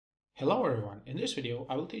Hello everyone, in this video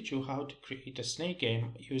I will teach you how to create a snake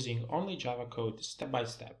game using only Java code step by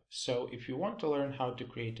step. So if you want to learn how to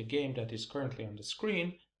create a game that is currently on the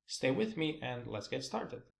screen, stay with me and let's get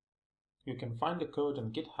started. You can find the code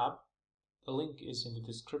on GitHub, the link is in the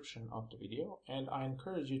description of the video, and I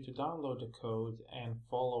encourage you to download the code and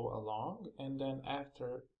follow along, and then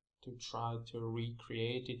after to try to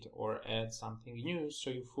recreate it or add something new so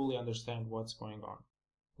you fully understand what's going on.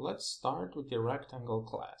 Let's start with the rectangle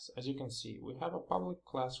class. As you can see, we have a public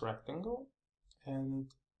class rectangle and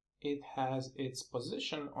it has its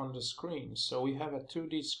position on the screen. So we have a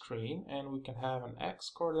 2D screen and we can have an X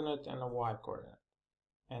coordinate and a Y coordinate.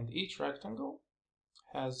 And each rectangle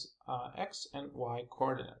has X and Y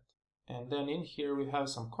coordinate. And then in here we have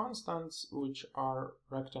some constants which are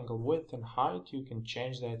rectangle width and height. You can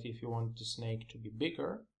change that if you want the snake to be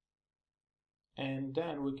bigger. And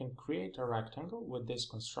then we can create a rectangle with this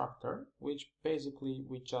constructor, which basically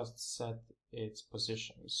we just set its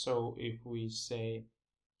position. So if we say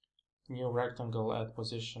new rectangle at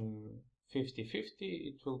position 50-50,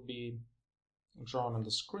 it will be drawn on the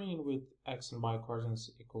screen with X and Y coordinates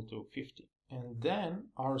equal to 50. And then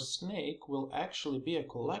our snake will actually be a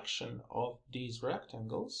collection of these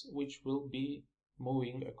rectangles, which will be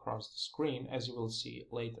moving across the screen, as you will see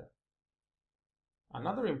later.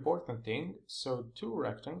 Another important thing, so two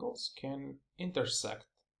rectangles can intersect,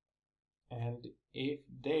 and if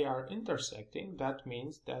they are intersecting, that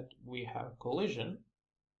means that we have collision,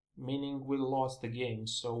 meaning we lost the game.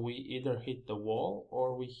 So we either hit the wall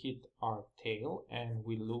or we hit our tail and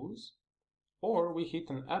we lose, or we hit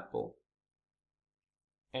an apple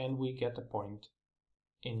and we get a point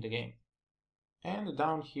in the game. And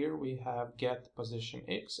down here we have get position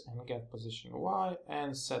X and get position Y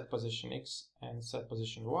and set position X and set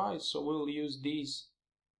position Y. So we'll use these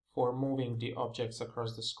for moving the objects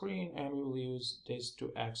across the screen, and we'll use this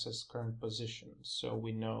to access current position so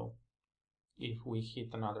we know if we hit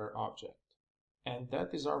another object. And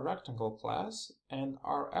that is our rectangle class, and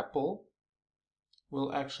our apple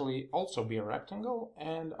will actually also be a rectangle,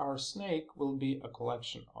 and our snake will be a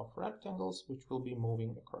collection of rectangles which will be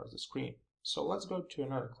moving across the screen. So let's go to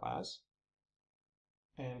another class,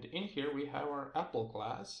 and in here we have our apple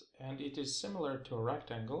class, and it is similar to a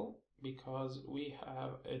rectangle because we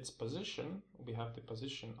have its position, we have the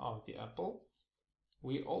position of the apple.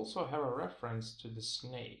 We also have a reference to the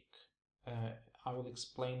snake. I will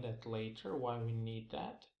explain that later why we need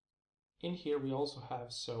that. In here we also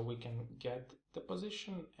have, so we can get the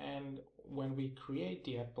position, and when we create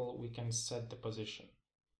the apple we can set the position.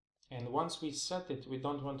 And once we set it, we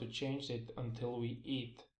don't want to change it until we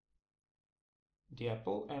eat the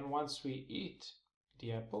apple. And once we eat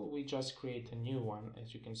the apple, we just create a new one,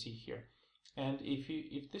 as you can see here. And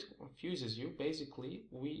if this confuses you, basically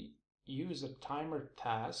we use a timer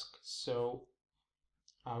task. So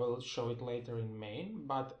I will show it later in main,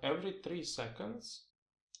 but every 3 seconds,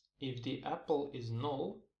 if the apple is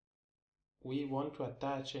null, we want to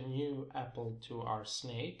attach a new apple to our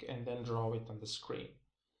snake and then draw it on the screen.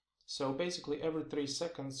 So basically every 3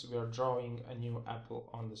 seconds we are drawing a new apple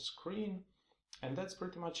on the screen, and that's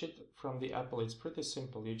pretty much it from the apple. It's pretty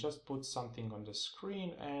simple. You just put something on the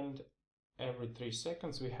screen, and every 3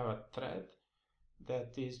 seconds we have a thread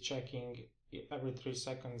that is checking every 3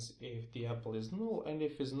 seconds if the apple is null, and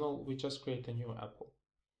if it's null we just create a new apple.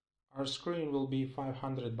 Our screen will be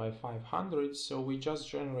 500 by 500, so we just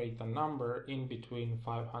generate a number in between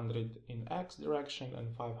 500 in X direction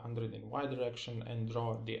and 500 in Y direction and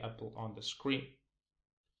draw the apple on the screen.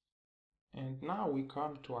 And now we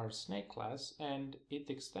come to our snake class, and it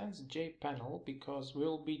extends JPanel because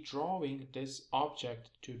we'll be drawing this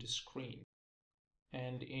object to the screen.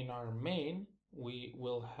 And in our main we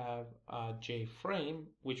will have a JFrame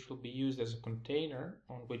which will be used as a container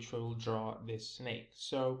on which we will draw this snake.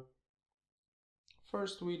 So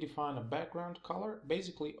first we define a background color.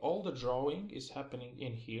 Basically all the drawing is happening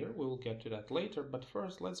in here. We will get to that later, but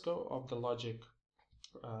first let's go of the logic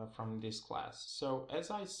from this class. So as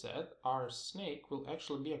I said, our snake will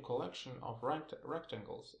actually be a collection of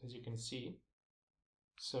rectangles, as you can see.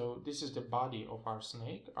 So this is the body of our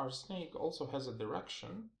snake. Our snake also has a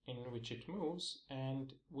direction in which it moves,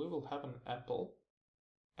 and we will have an apple,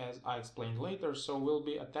 as I explained later. So we'll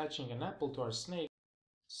be attaching an apple to our snake.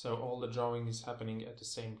 So all the drawing is happening at the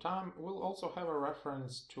same time. We'll also have a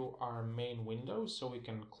reference to our main window, so we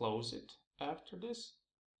can close it after this.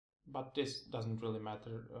 But this doesn't really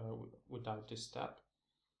matter without this step.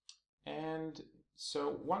 And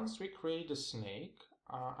so once we create a snake,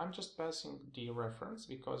 I'm just passing the reference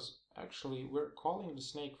because actually we're calling the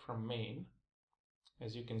snake from main.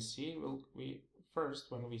 As you can see, we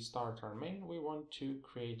first, when we start our main, we want to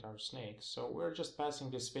create our snake. So we're just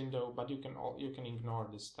passing this window, but you can ignore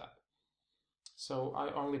this step. So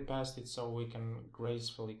I only passed it so we can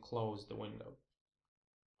gracefully close the window.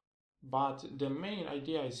 But the main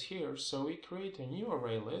idea is here, so we create a new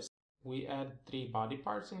array list. We add 3 body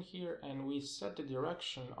parts in here and we set the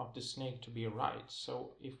direction of the snake to be right.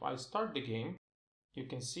 So if I start the game, you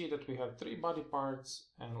can see that we have 3 body parts,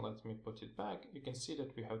 and let me put it back. You can see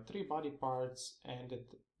that we have 3 body parts and that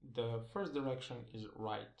the first direction is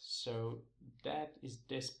right. So that is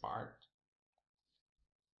this part.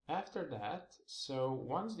 After that, so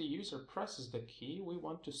once the user presses the key, we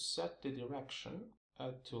want to set the direction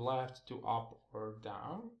to left, to up or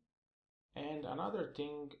down. And another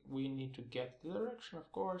thing, we need to get the direction,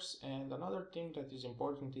 of course. And another thing that is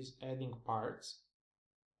important is adding parts.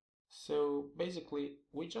 So basically,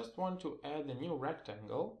 we just want to add a new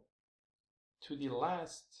rectangle to the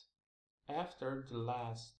last, after the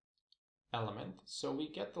last element. So we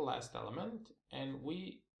get the last element, and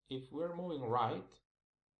if we're moving right,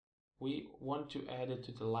 we want to add it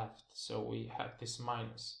to the left. So we have this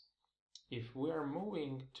minus. If we are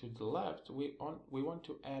moving to the left, we want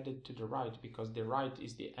to add it to the right, because the right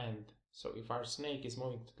is the end. So if our snake is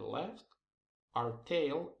moving to the left, our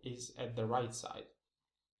tail is at the right side.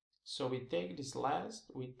 So we take this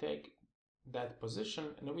last, we take that position,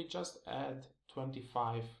 and we just add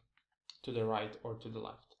 25 to the right or to the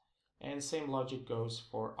left. And same logic goes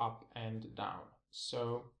for up and down.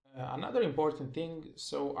 So another important thing,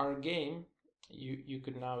 so our game, you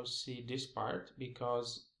could now see this part,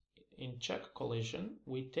 because in check collision,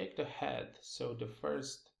 we take the head, so the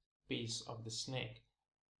first piece of the snake.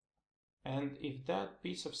 And if that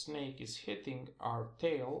piece of snake is hitting our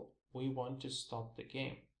tail, we want to stop the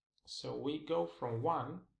game. So we go from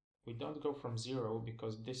 1, we don't go from 0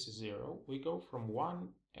 because this is 0. We go from 1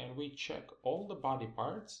 and we check all the body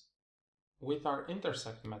parts with our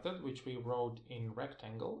intersect method, which we wrote in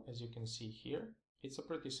rectangle, as you can see here. It's a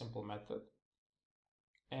pretty simple method.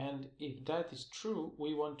 And if that is true,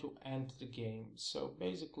 we want to end the game. So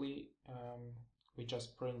basically, we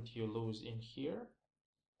just print you lose in here.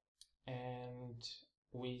 And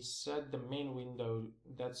we set the main window,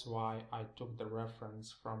 that's why I took the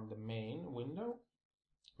reference from the main window.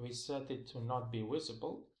 We set it to not be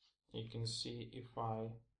visible. You can see if I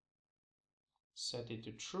set it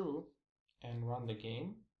to true and run the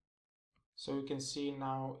game. So you can see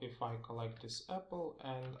now if I collect this apple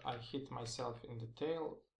and I hit myself in the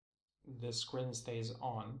tail, the screen stays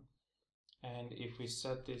on. And if we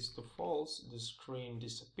set this to false, the screen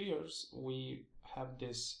disappears. We have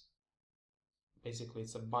this, basically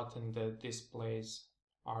it's a button that displays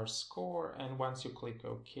our score, and once you click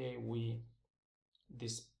OK, we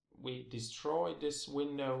destroy this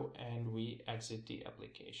window and we exit the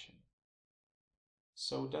application.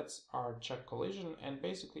 So that's our check collision, and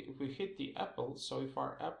basically if we hit the apple, so if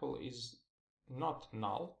our apple is not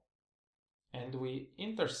null and we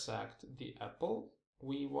intersect the apple,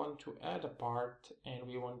 we want to add a part and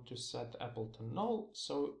we want to set apple to null.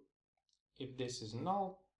 So if this is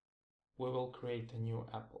null, we will create a new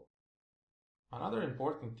apple. Another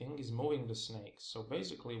important thing is moving the snake. So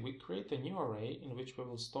basically we create a new array in which we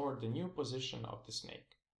will store the new position of the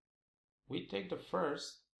snake. We take the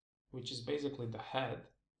first, which is basically the head,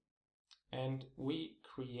 and we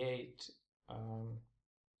create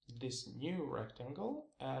this new rectangle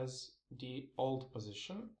as the old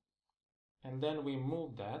position, and then we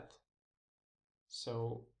move that.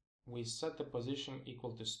 So we set the position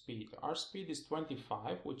equal to speed. Our speed is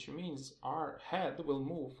 25, which means our head will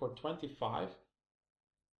move for 25.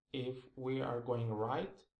 If we are going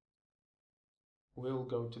right, we'll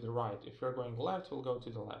go to the right. If we're going left, we'll go to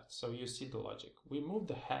the left. So you see the logic. We move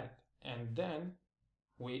the head and then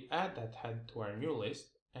we add that head to our new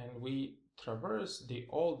list and we traverse the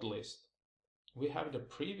old list. We have the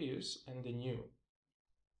previous and the new.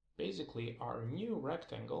 Basically, our new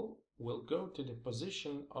rectangle will go to the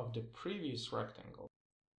position of the previous rectangle.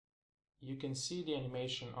 You can see the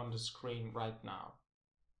animation on the screen right now.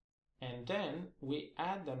 And then we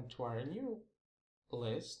add them to our new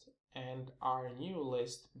list, and our new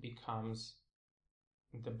list becomes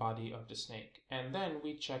the body of the snake. And then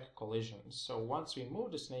we check collision. So once we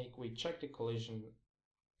move the snake, we check the collision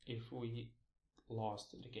if we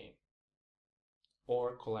lost the game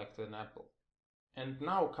or collected an apple. And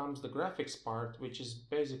now comes the graphics part, which is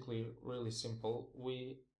basically really simple.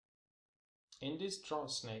 In this draw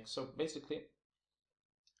snake, so basically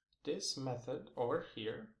this method over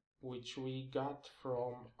here, which we got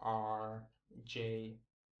from our J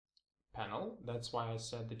panel, that's why I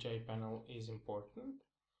said the J panel is important.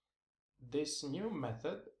 This new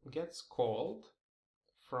method gets called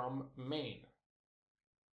from main.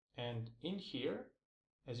 And in here,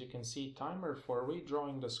 as you can see, timer for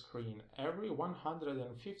redrawing the screen. Every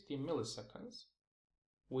 150 milliseconds,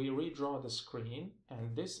 we redraw the screen,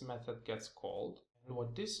 and this method gets called. And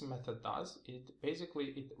what this method does, it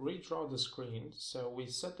redraws the screen. So we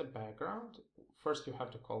set the background. First you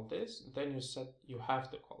have to call this, then you have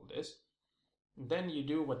to call this. Then you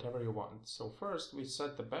do whatever you want. So first we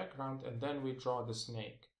set the background, and then we draw the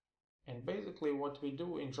snake. And basically what we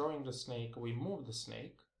do in drawing the snake, we move the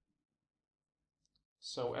snake.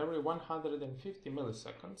 So every 150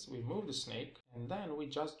 milliseconds we move the snake, and then we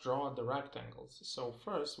just draw the rectangles. So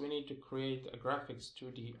first we need to create a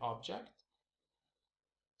Java2D object.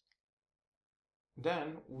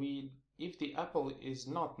 Then if the apple is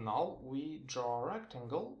not null, we draw a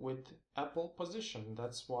rectangle with apple position.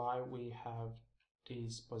 That's why we have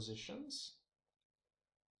these positions.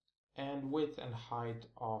 And width and height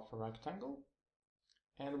of a rectangle.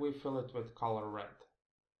 And we fill it with color red.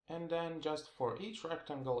 And then just for each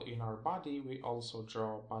rectangle in our body, we also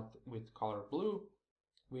draw, but with color blue,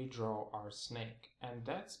 we draw our snake. And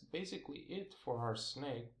that's basically it for our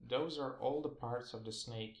snake. Those are all the parts of the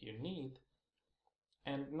snake you need.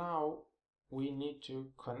 And now we need to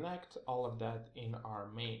connect all of that in our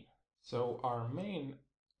main. So our main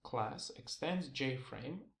class extends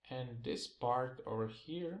JFrame, and this part over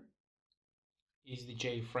here is the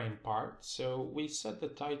JFrame part. So we set the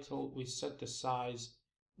title, we set the size,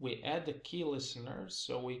 we add the key listener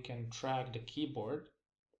so we can track the keyboard,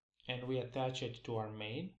 and we attach it to our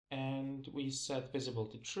main, and we set visible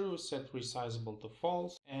to true, set resizable to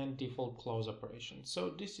false, and default close operation. So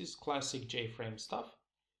this is classic JFrame stuff.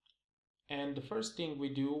 And the first thing we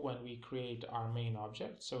do when we create our main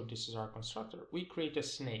object, so this is our constructor, we create a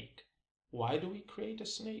snake. Why do we create a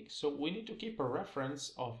snake? So we need to keep a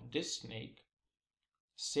reference of this snake,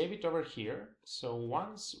 save it over here. So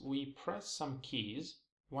once we press some keys,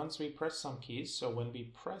 so when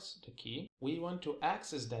we press the key, we want to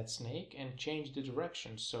access that snake and change the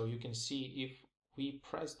direction. So you can see if we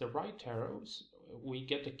press the right arrows, we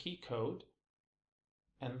get a key code,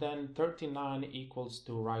 and then 39 equals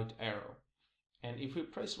to right arrow. And if we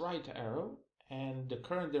press right arrow and the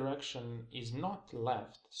current direction is not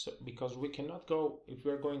left, so because we cannot go, if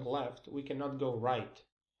we're going left, we cannot go right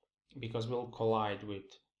because we'll collide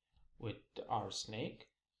with our snake.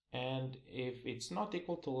 And if it's not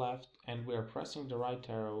equal to left and we are pressing the right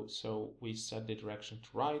arrow, so we set the direction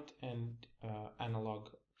to right and analog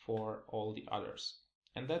for all the others.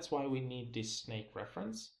 And that's why we need this snake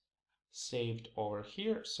reference saved over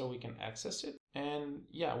here so we can access it. And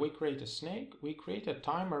yeah, we create a snake, we create a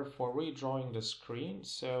timer for redrawing the screen.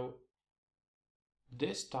 So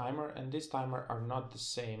this timer and this timer are not the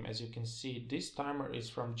same. As you can see, this timer is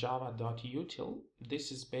from Java.util.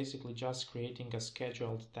 This is basically just creating a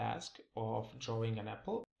scheduled task of drawing an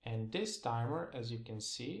apple. And this timer, as you can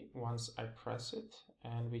see, once I press it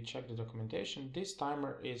and we check the documentation, this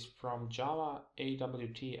timer is from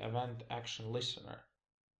Java2D event action listener.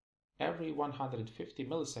 Every 150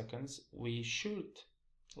 milliseconds, we shoot,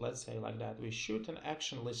 let's say like that, we shoot an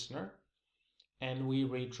action listener and we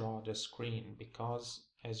redraw the screen because,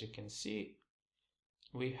 as you can see,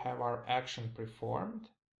 we have our action performed.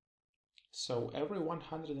 So every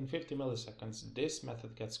 150 milliseconds, this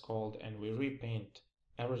method gets called and we repaint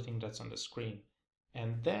everything that's on the screen.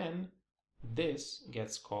 And then this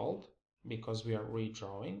gets called because we are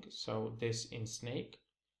redrawing. So this in snake,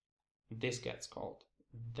 this gets called.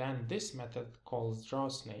 Then this method calls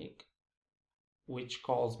drawSnake, which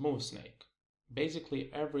calls moveSnake.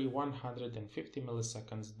 Basically every 150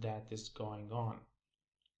 milliseconds that is going on.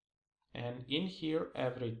 And in here,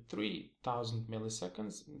 every 3000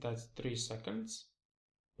 milliseconds, that's 3 seconds,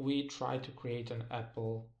 we try to create an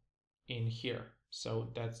apple in here. So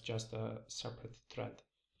that's just a separate thread.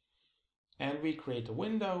 And we create a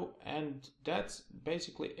window, and that's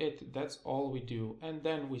basically it. That's all we do. And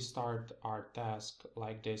then we start our task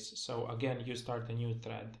like this. So again, you start a new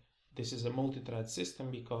thread. This is a multi-thread system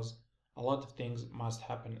because a lot of things must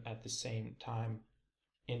happen at the same time,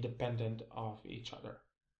 independent of each other.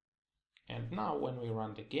 And now when we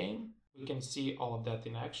run the game, we can see all of that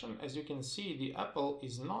in action. As you can see, the apple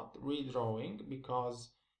is not redrawing because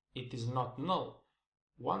it is not null.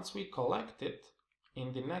 Once we collect it,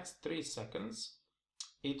 in the next 3 seconds,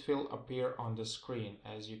 it will appear on the screen,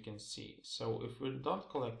 as you can see. So if we don't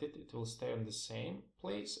collect it, it will stay on the same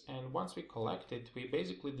place. And once we collect it, we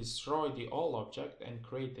basically destroy the all object and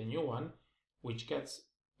create a new one, which gets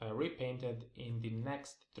repainted in the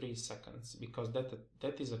next 3 seconds, because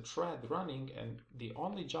that is a thread running, and the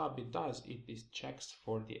only job it does, it checks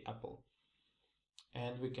for the apple.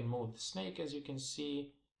 And we can move the snake, as you can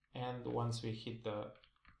see. and once we hit the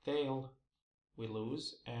tail, we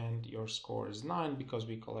lose, and your score is 9 because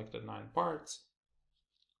we collected 9 parts.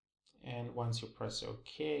 And once you press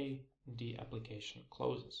OK, the application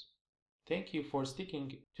closes. Thank you for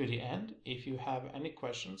sticking to the end. If you have any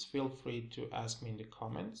questions, feel free to ask me in the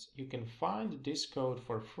comments. You can find this code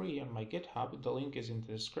for free on my GitHub. The link is in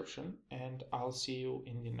the description, and I'll see you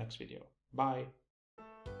in the next video. Bye.